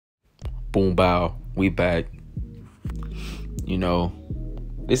Boom bow, we back. You know,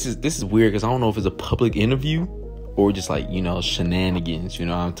 this is weird because I don't know if it's a public interview or just like, you know, shenanigans, you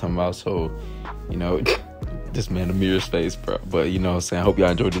know what I'm talking about. So, you know, this man Amir's face, bro. But you know what I'm saying, I hope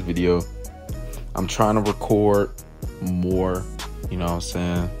y'all enjoyed this video. I'm trying to record more, you know what I'm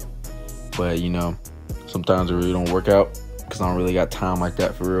saying, but you know, sometimes it really don't work out because I don't really got time like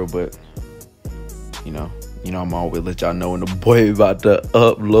that for real. But you know, I'm always let y'all know when the boy about to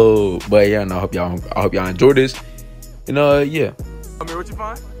upload. But yeah, no, I hope y'all enjoy this. And yeah. Amir, what you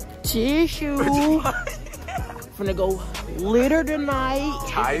find? Tissue. Finna go litter tonight.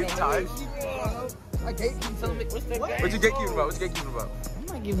 Tight. I gatekeep. What's that? What you gatekeeping about?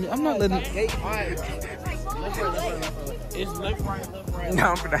 I'm not letting. It's left, right. No,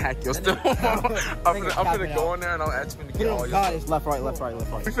 I'm finna hack your stuff. I'm finna go in there and I'm actually finna get all your stuff. It's left, right. We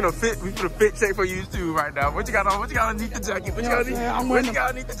finna fit check for you too right now. What you got on? What you got underneath the jacket? What you got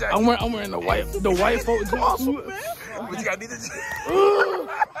underneath the jacket? I'm wearing the white folk jumpsuit. What you got underneath the jacket?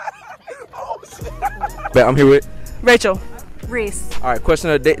 Oh shit. I'm here with Rachel. Reese. all right, question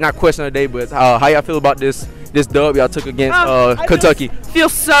of the day, not question of the day, but how y'all feel about this dub y'all took against Kentucky?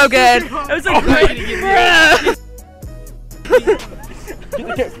 Feels so good. It was a great.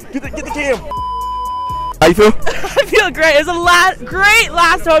 Get the cam. How you feel? I feel great. It was a great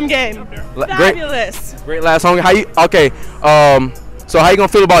last home game. Fabulous. Great last home. How you? Okay. So how you gonna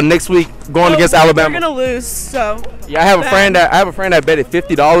feel about next week going against Alabama? We're gonna lose. So. Yeah, I have a friend that betted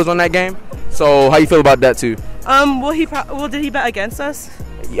 $50 on that game. So how you feel about that too? Did he bet against us?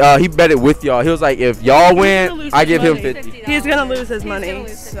 He bet it with y'all. He was like, if y'all win, I give him 50. He's gonna lose his money.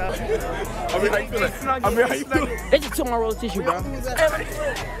 So. I mean, how you feeling? They just took my roll of tissue, bro.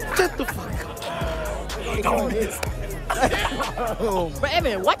 Shut the fuck up. But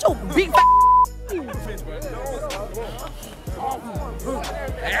Evan, watch your big f***.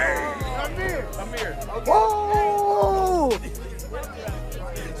 Amir. Whoa!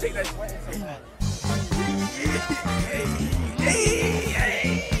 Take that.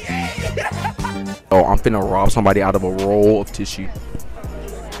 Oh, I'm finna rob somebody out of a roll of tissue.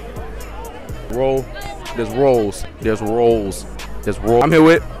 Roll. There's rolls. I'm here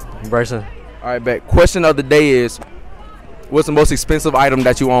with Bryson. All right, bet. Question of the day is, what's the most expensive item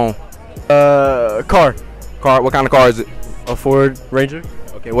that you own? Car. Car. What kind of car is it? A Ford Ranger.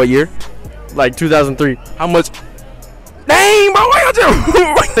 Okay, what year? Like 2003. How much? Dang, bro, why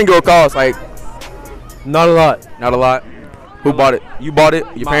you think it will cost? Like, Not a lot. not a lot. Who bought it? You bought it?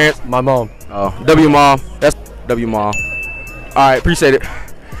 Your parents? My mom. Oh, W mom. That's W mom. All right, appreciate it.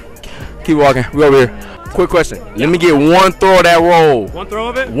 Keep walking. We over here. Quick question. Let me get one throw of that roll. One throw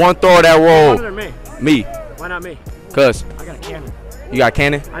of it? One throw of that roll. Or me? Me. Why not me? Cuz. I got a cannon. You got a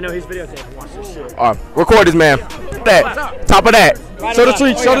cannon? I know he's videotaping. Watch this shit. All right, record this, man. That. Top of that. Show the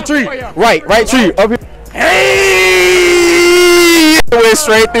tree. Show the tree. Right tree. Up here. Hey! Went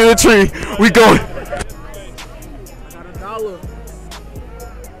straight through the tree. We going. I got $1.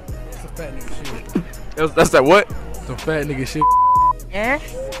 Some fat nigga shit. That's that what? Some fat nigga shit. Eh?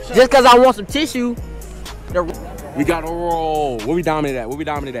 Just because I want some tissue. We got a roll. What we dominate at? All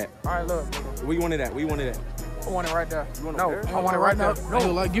right, look. Where you want it at? I want it right there. No, I want it right now.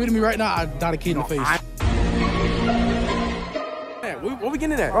 No, like, give it to me right now. I got a kid in the face. What we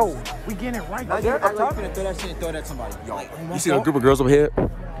getting it at? Bro, we getting it right there. I'm gonna throw that shit and throw that at somebody. You see a group of girls over here?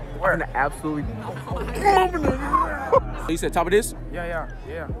 We're gonna absolutely. You said top of this? Yeah.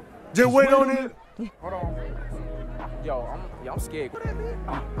 Just wait on it. Hold on. Yo, I'm scared.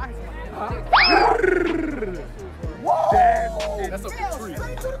 That's up the tree.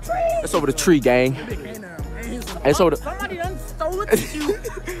 That's over the tree, gang. It's over the. Somebody done stole the tissue.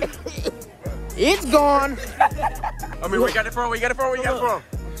 It's gone. I mean, where you got it from? One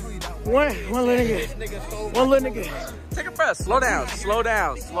little nigga. Take a breath. Slow down.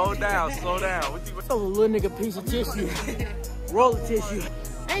 What Stole a little nigga piece of tissue. Roll of tissue.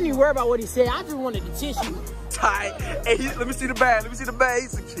 I ain't even worried about what he said. I just wanted the tissue. tight. Hey, let me see the bag. He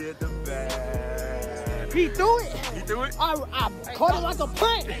secured the bag. He threw it. I caught it like a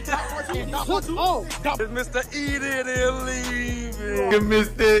prank. Oh, it's Mr. Eat It and Leave It.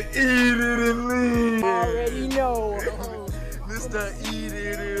 Mr. Eat It and Leave It. I already know. Mr. Eat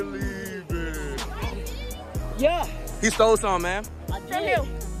It and Leave It. Yeah. He stole some, man. I did.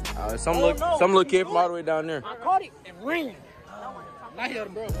 Some little kid from all the way down there. I caught it and ran. I hit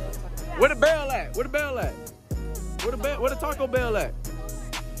him, bro. Where the bell at? Where the Taco Bell at?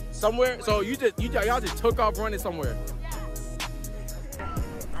 Somewhere. So y'all just took off running somewhere.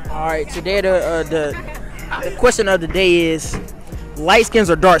 All right, today the question of the day is light skins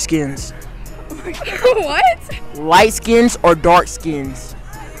or dark skins? What? Light skins or dark skins?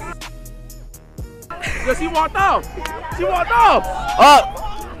 Yo, she walked off. She walked off.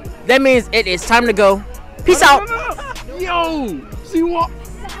 That means it is time to go. Peace out. Yo, she walked.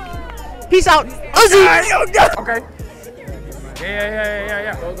 Peace out. Uzi. Okay.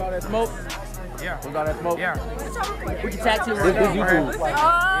 Yeah. Hold on that smoke. Yeah. Hold on that smoke. Yeah. We can tag team This YouTube. Oh,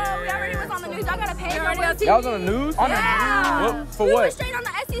 we already was on the news. Y'all gotta pay. That was on the news? Yeah. What? For we what? were straight on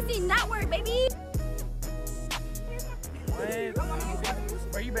the SEC network, baby.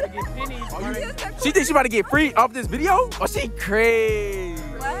 Bro, you better get pennies. She thinks she about to get free off this video? Oh, she crazy.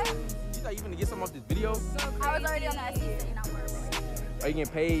 What? You thought you gonna get something off this video? I was already on the SEC network. Are you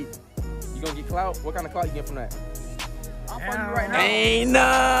getting paid? You gonna get clout? What kind of clout you get from that? I'll fund you right now. Ain't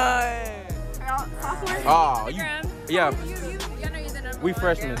none. Sophomore? Oh, yeah. We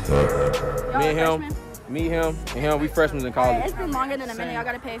freshmen. Me and him. Freshmen? Me, him, and him. We freshmen in college. It's been longer than a minute. Y'all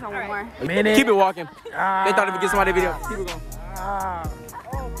gotta pay for one more. Keep it walking. They thought they would get somebody video. Keep it going.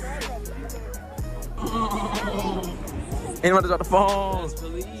 Anyone that's on the phone?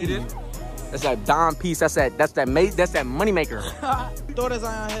 See this? That's that dime piece. That's that money maker. Throw this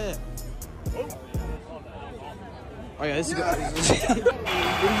on your head. Oh yeah, this is good. What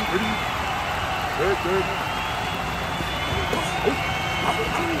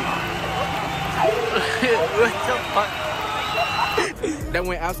the fuck? That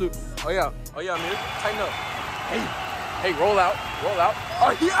went absolute. Oh yeah, man. Tighten up. Hey, roll out.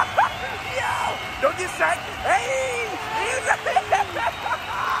 Oh yeah, yeah. Don't get sacked. Hey.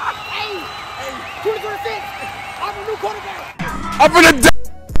 2026. I'm a new quarterback. I'm finna.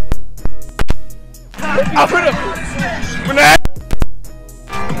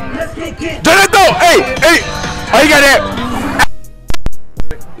 Hey. Oh, you got that.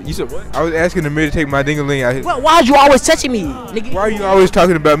 You said what? I was asking the mirror to take my ding-a-ling out here. Why are you always touching me, nigga? Why are you always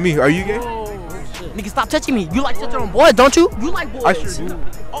talking about me? Are you gay? Nigga, stop touching me. You like touching on boys, don't you? You like boys. I sure do.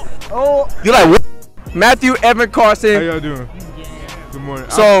 Oh. You like what? Matthew Evan Carson. How y'all doing? Good morning.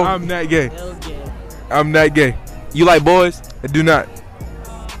 So I'm not gay. I'm not gay. You like boys? I do not.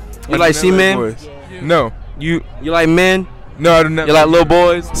 You like C-men? No. You like men? No, I do not. You like little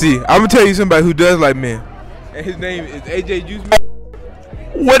boys? See, I'm gonna tell you somebody who does like men. And his name is AJ Juice.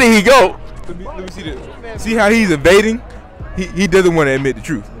 Where did he go? Let me see this. See how he's evading? He doesn't want to admit the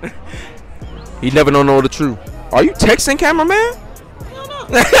truth. He never don't know the truth. Are you texting, cameraman?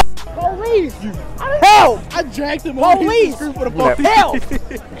 Police! Help! I dragged him Police! for the police. Help!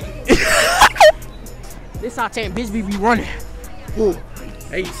 This how 10 bitch be running.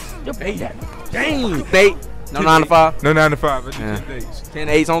 Hey. Dang. Date. No 9 to 5. No 9 to 5. I do Yeah. 10 days. 10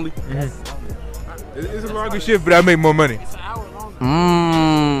 8s only. It's a longer shift, but I make more money.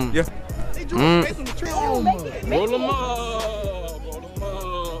 Yeah. Roll them up.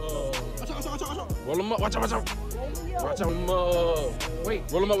 Roll them up. Watch out. Wait.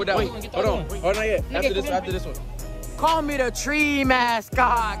 Roll them up with that one. Hold on. Hold on yet. After this one. Call me the tree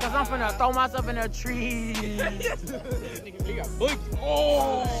mascot, cause I'm finna throw myself in a tree. He got boogie.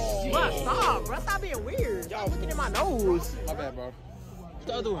 Oh. Bro, stop, bro. Stop being weird. Y'all looking at my nose. My bad, bro.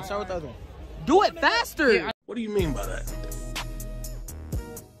 The other one. Start with the other one. Do it faster. Yeah, What do you mean by that?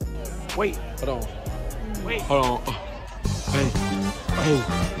 Wait. Hold on. Hold on. Hey.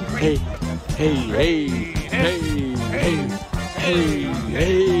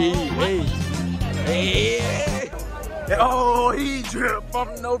 Oh, he dripped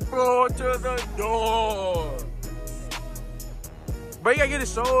from the floor to the door. But you gotta get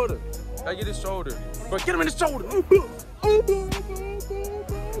his shoulder. But get him in the shoulder.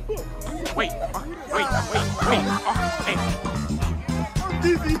 Wait.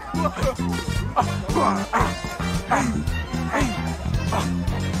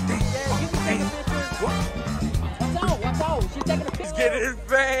 Watch out. She's taking a picture. Get his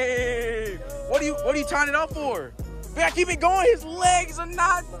fame. What are you tying it up for? We gotta keep it going. His legs are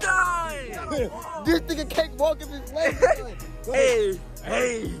not done. This nigga can't walk if his legs. Hey.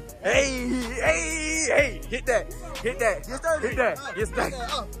 Hit that.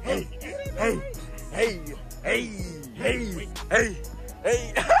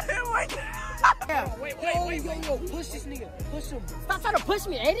 Wait. Yo, push this nigga. Push him. Stop trying to push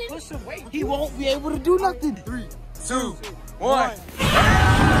me, Aiden. Push him. Wait. He won't be able to do nothing. 3, 2, 1.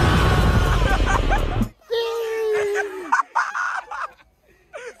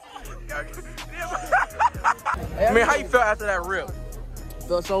 Man, how you felt after that rip?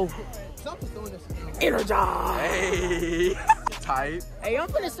 Felt so energized. Hey, tight. Hey, I'm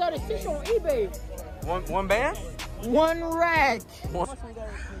finna sell this tissue on eBay. One band? 1 rack.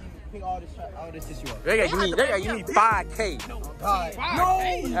 Pick all this tissue up. They gotta give me 5K. No.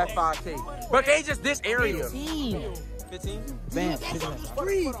 That's 5K. But they just this area. 15. 15? Bam.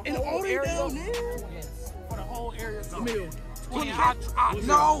 Free in the whole area down there. For the whole area.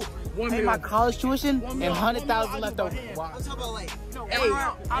 No. Pay my college tuition and 100,000 left over. Wow. I'm talking about like.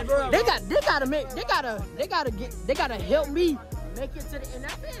 They gotta help me make it to the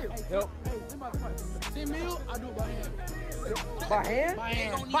NFL. Help. 10 mil, I do it by hand. By hand? By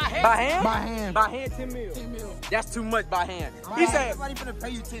hand. By hand? By hand. By hand, 10 mil. 10 mil. That's too much by hand. He said, Somebody finna pay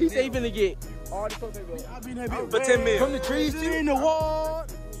you 10 he mil. said he finna get all the stuff they go. I been happy. For 10 mil. From the trees to the wall.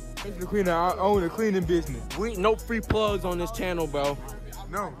 The cleaner, I own a cleaning business. We no free plugs on this channel, bro.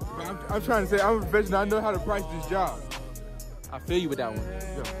 No, but I'm trying to say I'm a professional. I know how to price this job. I feel you with that one.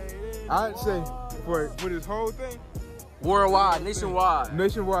 I'd say for this whole thing, Worldwide, nationwide.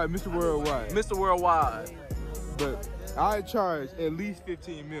 nationwide, Mr. Worldwide. Mr. Worldwide. But I charge at least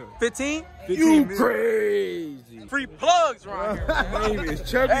 15 mil. 15? 15 mil. Crazy. Free plugs right here. My name is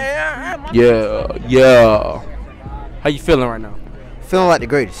Chubby. Yeah. How you feeling right now? Feeling like the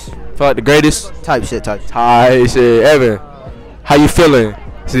greatest. Feel like the greatest? Type shit. Hi, shit. Evan, how you feeling?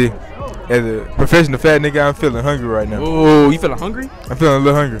 See, as a professional fat nigga, I'm feeling hungry right now. Ooh, you feeling hungry? I'm feeling a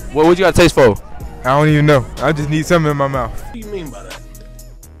little hungry. What you got to taste for? I don't even know. I just need something in my mouth. What do you mean by that?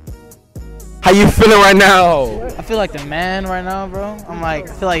 How you feeling right now? I feel like the man right now, bro. I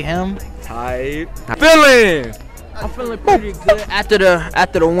feel like him. Tight. Feeling? I'm feeling pretty good after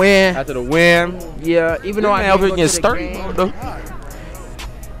the win. After the win. Yeah, even though I over didn't go against to the sturdy, game. though.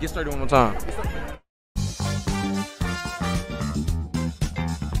 Get sturdy one more time.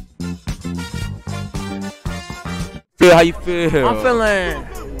 Feel how you feel?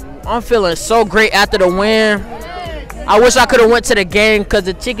 I'm feeling so great after the win. I wish I could have went to the game because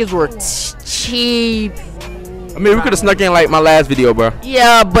the tickets were cheap. I mean, we could have snuck in like my last video, bro.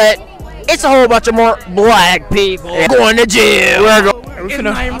 Yeah, but it's a whole bunch of more black people going to jail.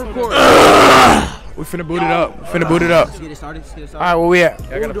 We finna boot it up. Finna boot it up. Let's get it started. All right, where we at?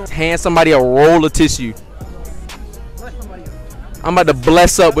 I gotta hand somebody a roll of tissue. I'm about to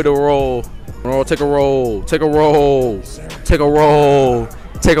bless up with a roll. Take a roll. Take a roll. Take a roll.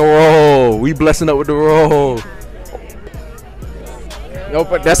 Take a roll. We blessing up with the roll. Yo,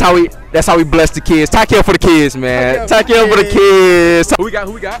 but that's how we bless the kids. Take care for the kids, man. Take care for the kids. Who we got?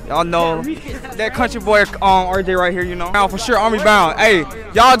 Y'all know that country boy RJ right here, you know. Now for sure, Army bound. Hey,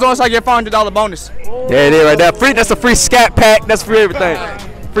 y'all doing so I get $500 bonus. There it is right there. Free. That's a free scat pack. That's free everything.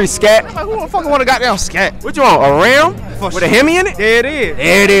 Free scat. Like, who the fuck want a goddamn scat? What you want? A ram with a Hemi in it? There it is.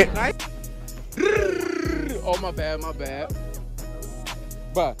 There it is. Oh, my bad.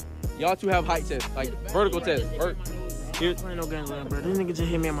 But y'all two have height tests, like vertical tests. Here. I ain't no gang bro. This nigga just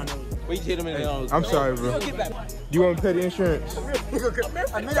hit me in my nose. We just hit him in the nose. I'm sorry, bro. You want to pay the insurance?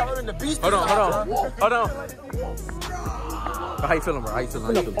 I knew that was in the beast. Hold on. How you feeling, bro? I'm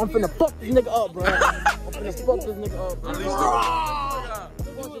finna fuck this nigga up, bro.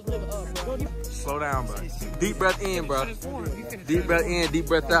 Slow down, bro. Deep breath in, bro. Deep breath in, deep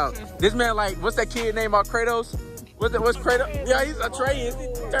breath out. This man, like, what's that kid name about Kratos? What's Kratos? Yeah, he's Atreus. He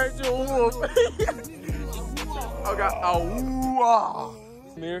turned to a wolf. Oh God! Oh,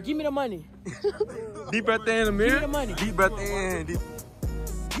 Amir. Give me the money. Deep breath in, Amir. Give me the money. Deep breath in.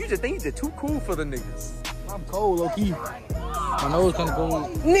 You just think you're too cool for the niggas. I'm cold, low key. My nose kinda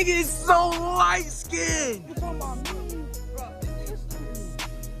cold. Nigga is so light skinned.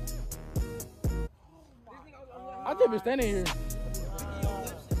 I just been standing here.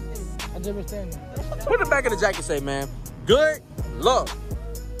 Put the back of the jacket, say, man. Good luck.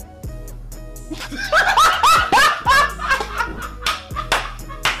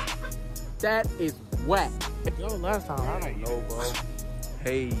 That is whack. Yo, last time I don't know, bro.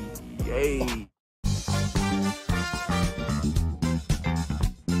 Hey.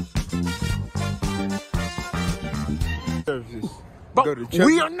 But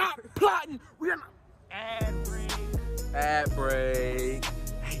we are not plotting. We are not. Ad break.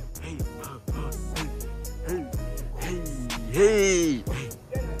 Hey.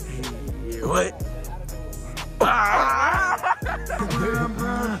 What?